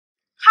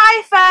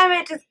Hi fam,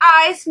 it is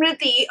I,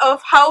 Smriti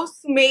of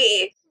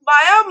Housemate.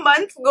 Why are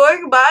months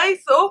going by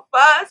so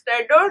fast?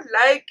 I don't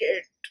like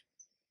it.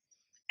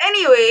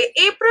 Anyway,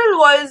 April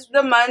was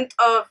the month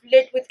of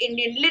Lit with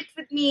Indian Lit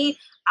with me.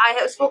 I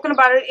have spoken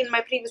about it in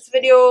my previous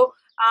video,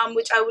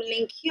 which I will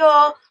link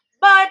here.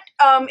 But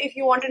if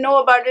you want to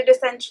know about it,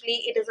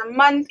 essentially, it is a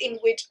month in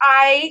which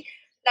I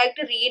like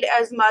to read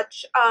as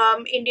much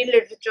Indian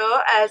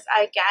literature as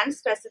I can,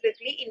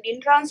 specifically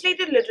Indian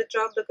translated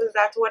literature, because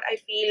that's what I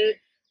feel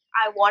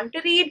I want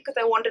to read, because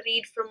I want to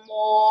read from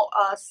more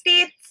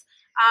states,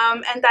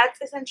 and that's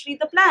essentially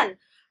the plan.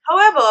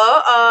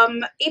 However,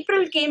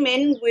 April came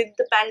in with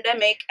the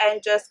pandemic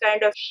and just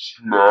kind of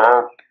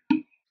slapped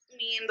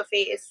me in the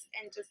face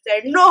and just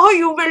said, "No,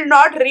 you will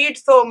not read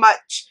so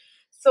much."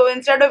 So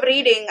instead of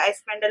reading, I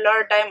spent a lot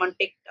of time on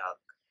TikTok.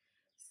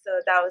 So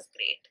that was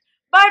great.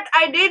 But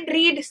I did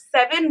read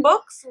 7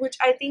 books, which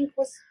I think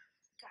was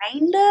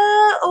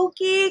kinda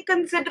okay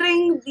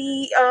considering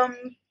the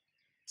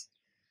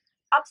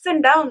ups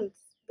and downs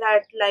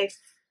that life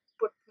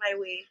put my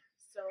way.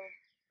 So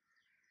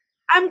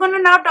I'm gonna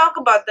now talk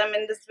about them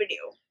in this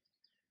video.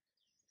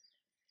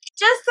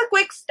 Just the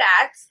quick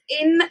stats.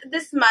 In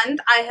this month,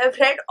 I have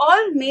read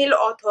all male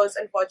authors,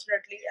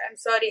 unfortunately. I'm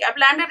sorry. I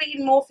planned to read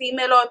more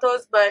female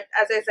authors, but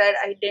as I said,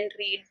 I didn't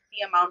read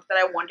the amount that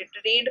I wanted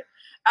to read.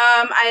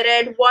 I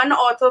read 1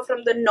 author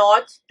from the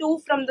north, 2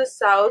 from the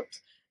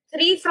south,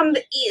 3 from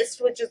the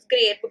east, which is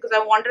great because I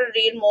wanted to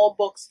read more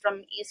books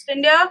from East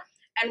India,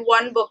 and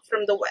 1 book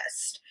from the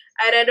west.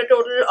 I read a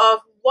total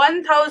of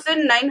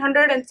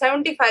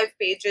 1,975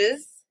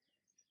 pages.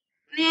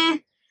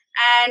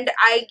 And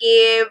I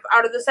gave,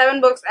 out of the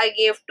 7 books, I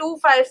gave 2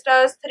 5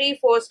 stars, 3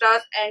 4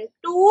 stars, and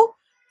 2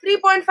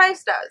 3.5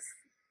 stars.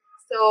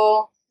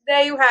 So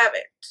there you have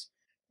it.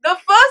 The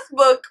first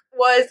book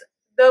was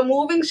The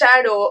Moving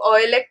Shadow, or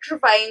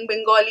Electrifying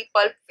Bengali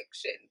Pulp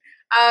Fiction.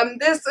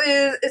 This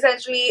is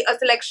essentially a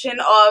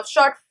selection of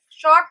short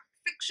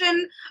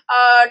fiction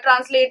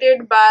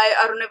translated by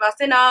Aruneva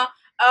Sinha.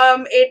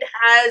 It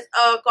has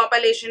a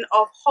compilation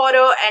of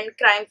horror and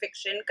crime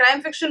fiction.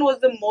 Crime fiction was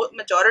the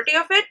majority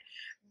of it,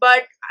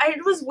 but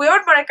it was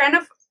weird, but I kind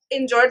of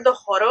enjoyed the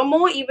horror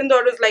more, even though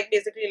it was like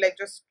basically like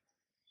just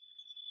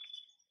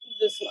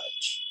this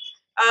much.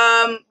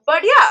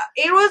 But yeah,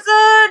 it was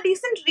a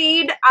decent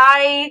read.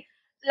 I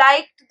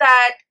liked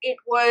that it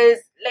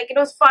was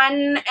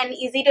fun and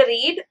easy to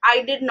read.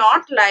 I did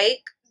not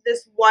like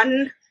this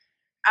one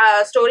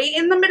story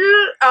in the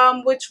middle,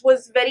 which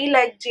was very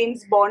like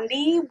James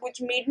Bondy,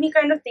 which made me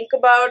kind of think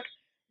about,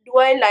 do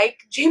I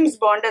like James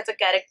Bond as a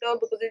character?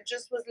 Because it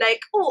just was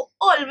like, oh,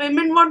 all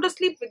women want to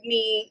sleep with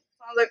me.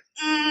 So I was like,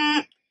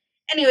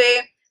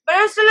 Anyway, but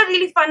it was still a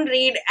really fun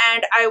read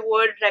and I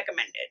would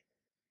recommend it.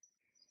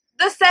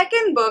 The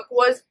second book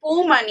was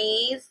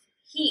Poomani's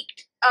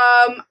Heat.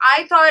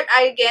 I thought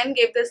I again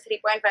gave this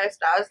 3.5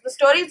 stars. The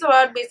story is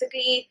about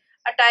basically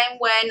a time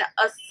when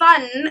a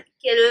son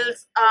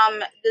kills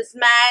this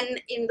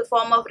man in the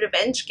form of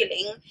revenge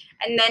killing,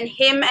 and then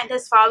him and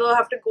his father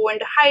have to go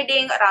into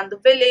hiding around the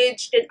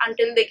village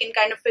until they can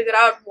kind of figure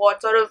out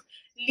what sort of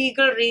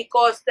legal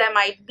recourse there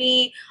might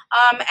be.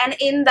 And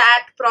in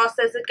that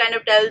process, it kind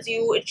of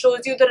it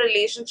shows you the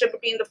relationship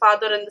between the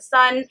father and the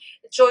son.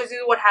 It shows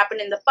you what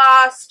happened in the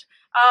past.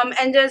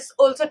 And just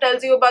also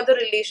tells you about the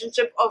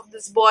relationship of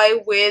this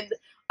boy with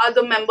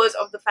other members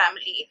of the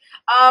family.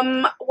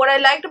 What I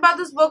liked about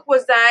this book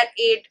was that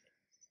it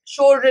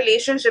showed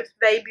relationships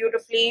very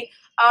beautifully.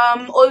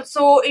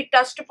 Also, it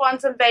touched upon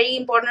some very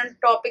important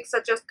topics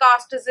such as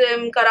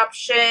casteism,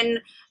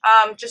 corruption,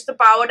 just the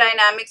power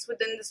dynamics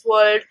within this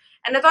world.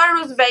 And I thought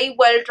it was a very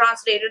well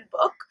translated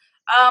book.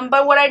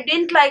 But what I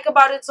didn't like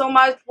about it so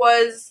much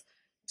was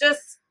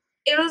just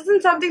it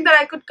wasn't something that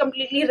I could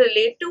completely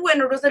relate to,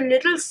 and it was a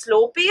little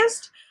slow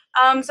paced.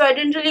 So I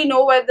didn't really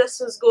know where this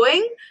was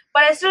going,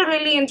 but I still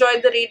really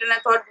enjoyed the read and I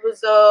thought it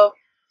was a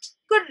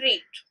good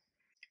read.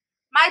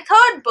 My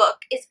third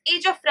book is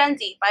Age of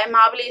Frenzy by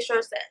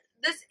Mahabaleshwar.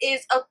 This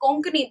is a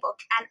Konkani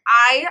book and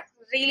I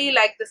really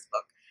like this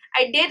book.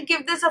 I did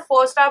give this a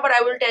 4-star, but I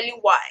will tell you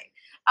why.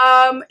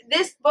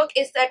 This book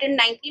is set in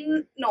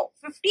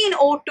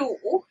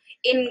 1502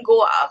 in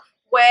Goa,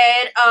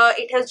 where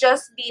it has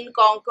just been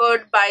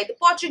conquered by the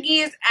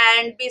Portuguese,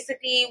 and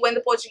basically when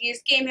the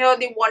Portuguese came here,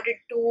 they wanted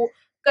to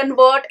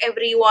convert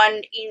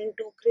everyone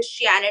into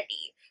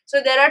Christianity.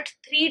 So there are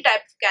 3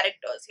 types of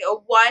characters here.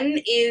 One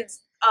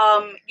is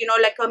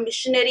like a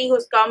missionary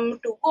who's come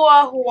to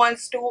Goa who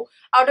wants to,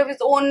 out of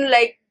his own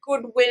like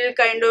goodwill,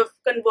 kind of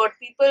convert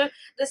people.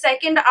 The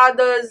second are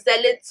the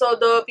zealots, or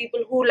the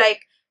people who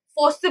like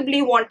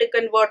forcibly want to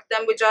convert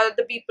them, which are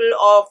the people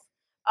of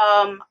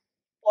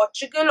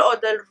Portugal, or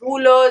the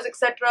rulers,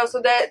 etc. So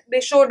that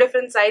they show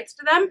different sides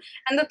to them.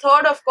 And the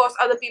third, of course,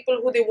 are the people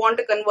who they want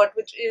to convert,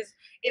 which is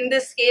in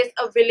this case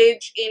a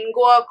village in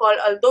Goa called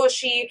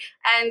Aldoshi,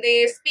 and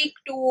they speak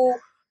to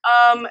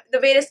the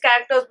various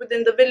characters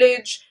within the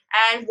village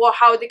and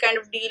how they kind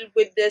of deal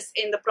with this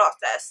in the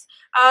process.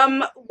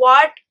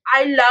 What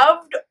I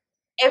loved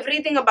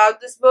everything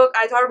about this book.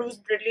 I thought it was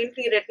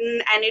brilliantly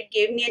written, and it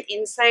gave me an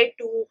insight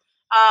to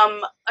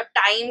a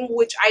time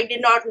which I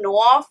did not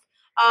know of.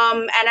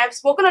 And I've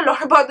spoken a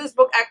lot about this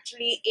book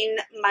actually in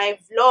my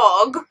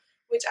vlog,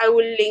 which I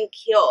will link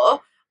here.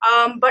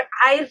 But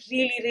I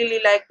really,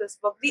 really like this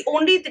book. The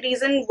only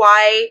reason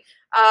why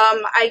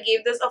I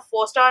gave this a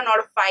 4 star, not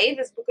a 5,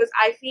 is because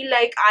I feel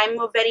like I'm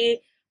a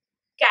very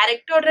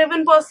character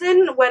driven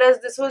person, whereas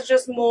this was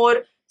just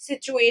more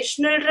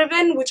situational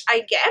driven, which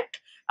I get.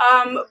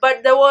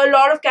 But there were a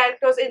lot of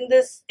characters in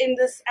this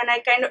and I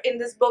kind of in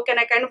this book, and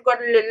I kind of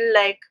got a little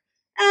like,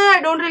 I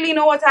don't really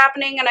know what's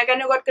happening, and I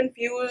kind of got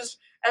confused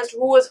as to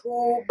who was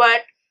who.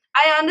 But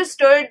I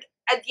understood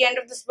at the end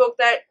of this book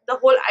that the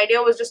whole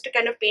idea was just to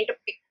kind of paint a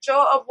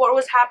picture of what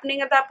was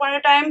happening at that point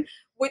in time,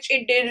 which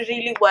it did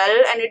really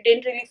well, and it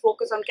didn't really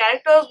focus on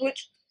characters,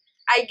 which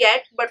I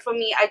get. But for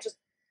me, I just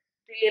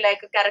really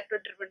like a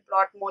character driven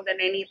plot more than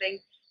anything,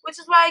 which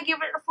is why I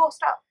give it a 4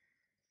 star.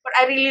 But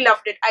I really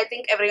loved it. I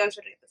think everyone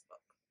should read this book.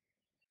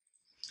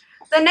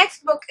 The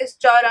next book is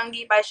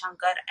Chowringhee by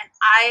Shankar, and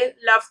I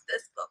loved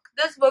this book.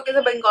 This book is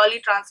a Bengali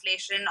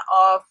translation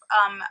of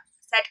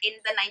set in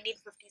the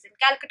 1950s in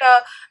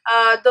Calcutta.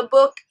 The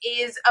book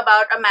is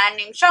about a man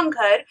named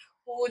Shankar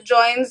who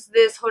joins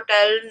this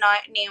hotel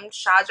named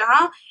Shah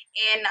Jahan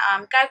in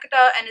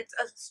Calcutta, and it's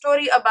a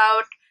story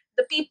about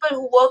the people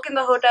who work in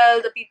the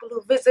hotel, the people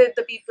who visit,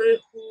 the people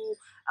who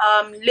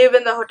live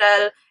in the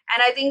hotel.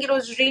 And I think it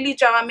was really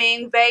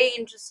charming, very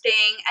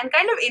interesting, and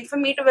kind of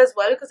informative as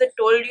well, because it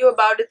told you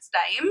about its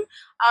time.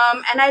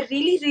 And I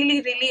really,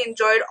 really, really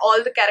enjoyed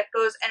all the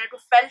characters, and it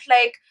felt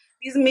like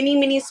these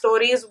mini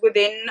stories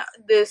within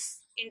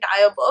this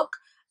entire book.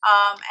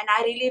 And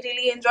I really,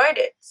 really enjoyed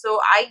it. So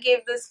I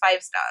gave this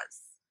 5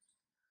 stars.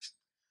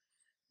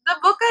 The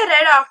book I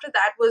read after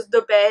that was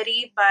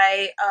Dopehri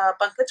by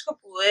Pankaj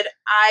Kapur.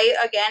 I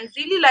again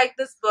really liked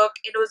this book.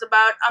 It was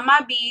about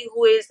Amma B,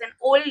 who is an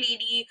old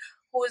lady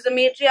who is the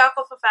matriarch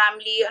of a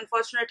family.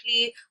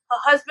 Unfortunately, her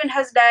husband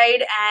has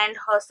died and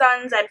her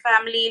sons and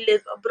family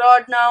live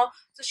abroad now.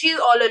 So she's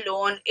all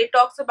alone. It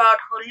talks about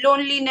her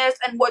loneliness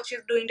and what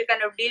she's doing to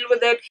kind of deal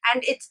with it.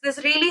 And it's this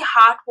really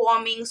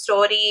heartwarming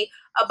story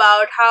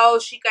about how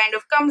she kind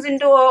of comes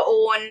into her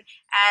own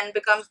and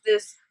becomes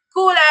this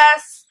cool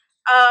ass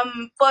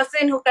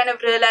person who kind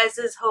of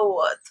realizes her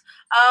worth.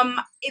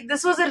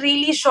 This was a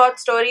really short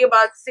story,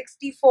 about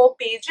 64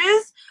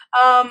 pages,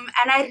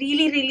 and I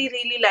really, really,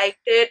 really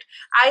liked it.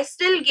 I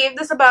still gave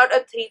this about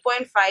a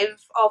 3.5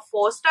 or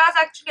 4 stars.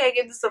 Actually, I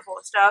gave this a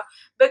 4 star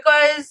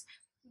because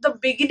the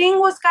beginning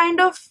was kind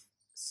of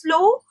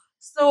slow,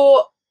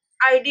 so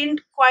I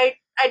didn't quite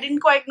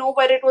know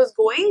where it was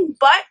going,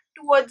 but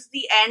towards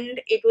the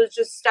end it was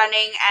just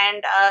stunning.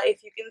 And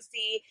if you can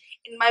see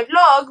in my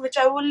vlog, which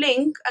I will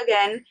link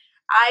again,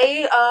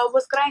 I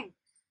was crying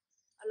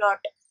a lot.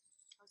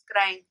 I was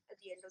crying at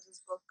the end of this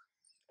book.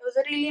 It was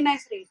a really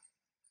nice read.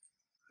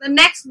 The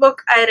next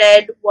book I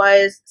read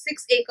was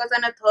 6 Acres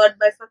and a Third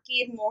by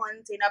Fakir,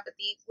 Mohan,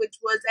 Senapati, which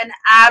was an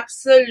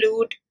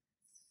absolute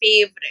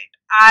favorite.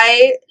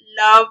 I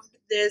loved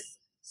this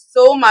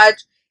so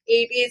much.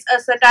 It is a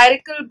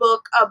satirical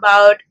book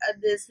about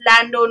this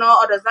landowner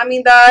or a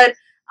zamindar,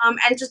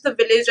 and just the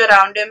village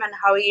around him and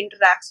how he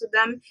interacts with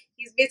them.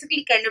 He's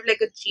basically kind of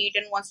like a cheat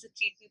and wants to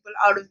cheat people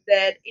out of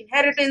their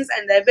inheritance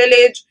and their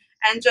village,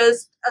 and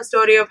just a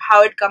story of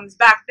how it comes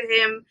back to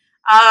him.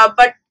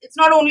 But it's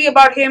not only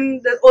about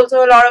him, there's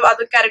also a lot of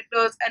other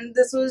characters, and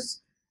this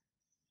was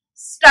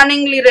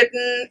stunningly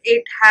written.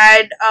 It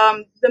had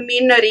the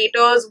main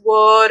narrators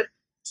were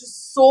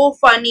just so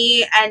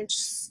funny, and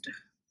just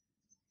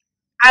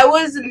I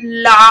was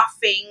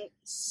laughing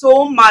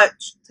so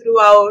much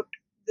throughout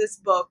this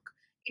book.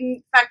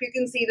 In fact, you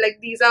can see like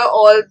these are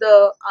all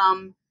the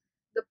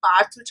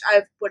parts which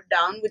I've put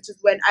down, which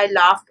is when I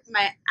laughed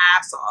my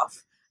ass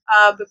off,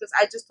 because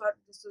I just thought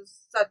this was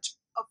such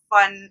a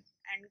fun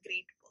and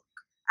great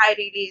book. I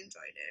really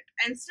enjoyed it,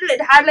 and still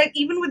it had like,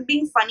 even with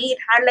being funny, it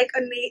had like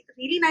a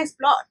really nice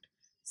plot.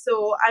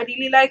 So I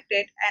really liked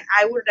it, and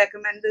I would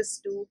recommend this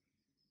to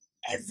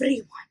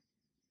everyone.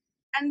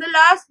 And the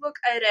last book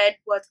I read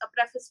was A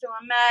Preface to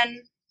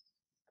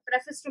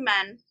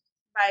Man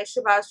by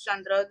Shubash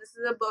Chandra. This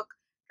is a book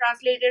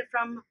translated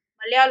from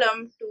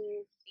Malayalam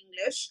to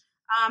English.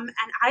 And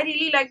I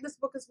really like this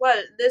book as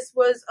well. This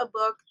was a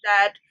book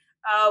that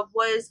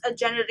was a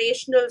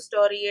generational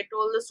story. It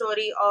told the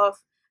story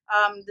of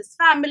this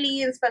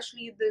family, and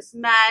especially this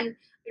man.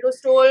 It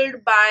was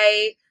told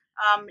by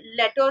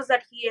letters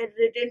that he had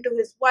written to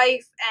his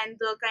wife, and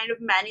the kind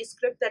of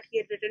manuscript that he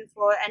had written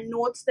for, and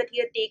notes that he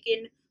had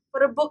taken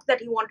for a book that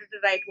he wanted to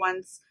write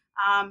once.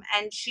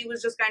 And she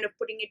was just kind of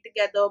putting it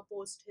together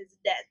post his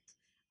death.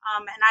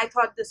 And I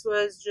thought this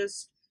was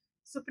just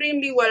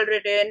supremely well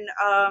written.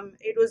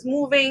 It was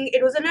moving.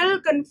 It was a little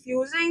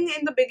confusing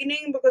in the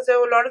beginning because there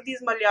were a lot of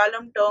these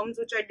Malayalam terms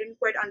which I didn't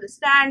quite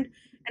understand,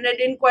 and I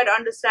didn't quite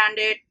understand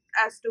it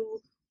as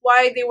to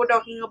why they were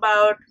talking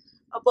about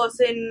a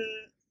person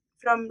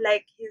from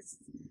like his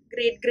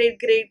great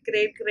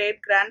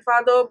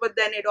grandfather, but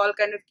then it all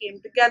kind of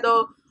came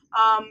together.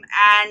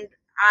 and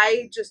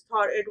I just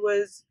thought it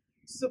was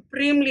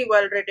supremely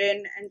well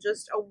written and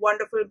just a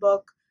wonderful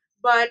book.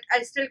 But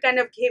I still kind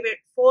of gave it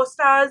 4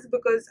 stars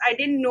because I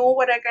didn't know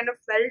what I kind of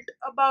felt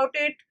about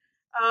it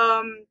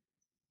um,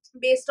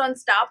 based on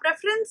star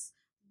preference.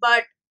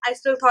 But I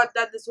still thought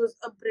that this was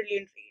a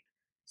brilliant read.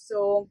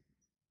 So,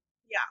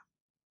 yeah,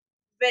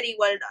 very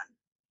well done.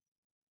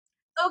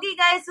 Okay,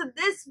 guys, so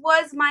this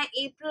was my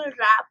April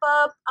wrap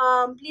up.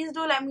 Please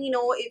do let me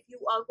know if you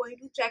are going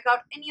to check out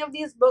any of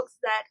these books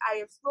that I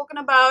have spoken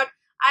about.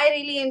 I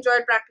really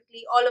enjoyed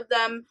practically all of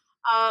them.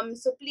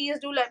 So please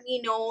do let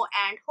me know,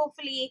 and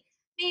hopefully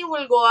we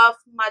will go off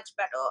much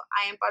better.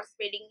 I am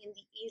participating in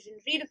the Asian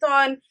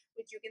Readathon,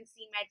 which you can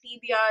see my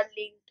TBR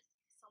linked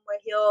somewhere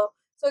here.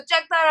 So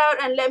check that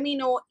out and let me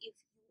know if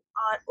you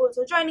are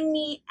also joining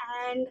me,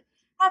 and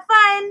have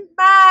fun.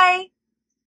 Bye.